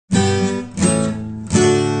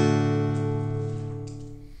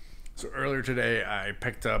So earlier today, I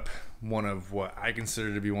picked up one of what I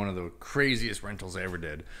consider to be one of the craziest rentals I ever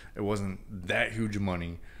did. It wasn't that huge of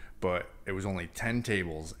money, but it was only 10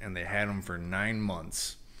 tables, and they had them for 9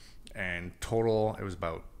 months. And total, it was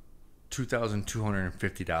about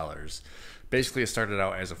 $2,250. Basically, it started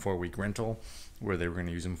out as a 4-week rental where they were going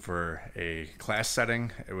to use them for a class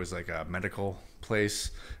setting. It was like a medical place,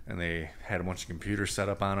 and they had a bunch of computers set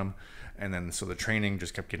up on them. And then so the training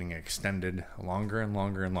just kept getting extended longer and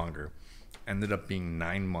longer and longer. Ended up being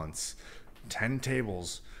 9 months, 10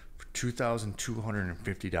 tables for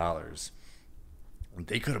 $2,250.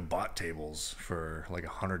 They could have bought tables for like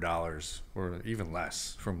 $100 or even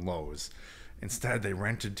less from Lowe's. Instead, they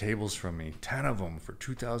rented tables from me, 10 of them for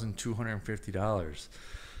 $2,250.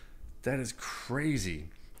 That is crazy.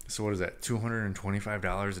 So what is that,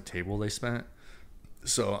 $225 a table they spent?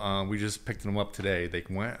 So we just picked them up today. They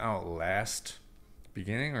went out last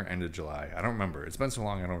beginning or end of July. I don't remember. It's been so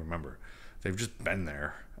long I don't remember. They've just been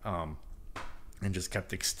there and just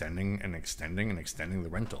kept extending and extending and extending the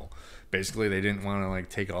rental. Basically, they didn't want to like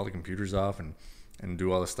take all the computers off and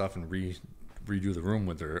do all the stuff and redo the room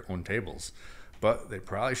with their own tables. But they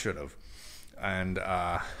probably should have. And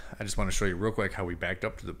I just want to show you real quick how we backed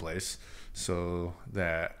up to the place so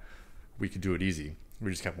that we could do it easy. We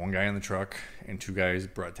just kept one guy in the truck and two guys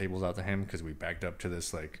brought tables out to him because we backed up to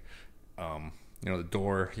this like, the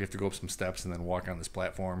door. You have to go up some steps and then walk on this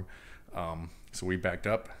platform. So we backed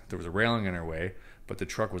up. There was a railing in our way, but the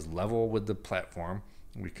truck was level with the platform.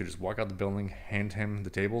 We could just walk out the building, hand him the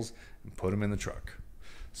tables, and put them in the truck.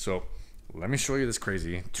 So let me show you this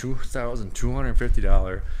crazy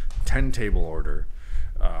 $2,250 10 table order.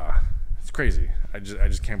 It's crazy. I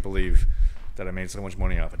just can't believe that I made so much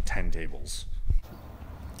money off of 10 tables.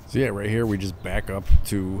 So yeah, right here we just back up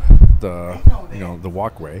to the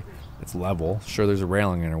walkway. It's level. Sure, there's a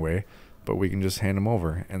railing in our way, but we can just hand them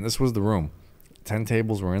over. And this was the room. 10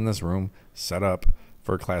 tables were in this room, set up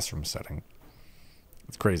for a classroom setting.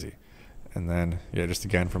 It's crazy. And then, yeah, just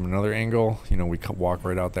again from another angle, we walk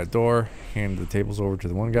right out that door, hand the tables over to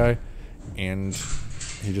the one guy, and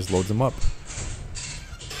he just loads them up.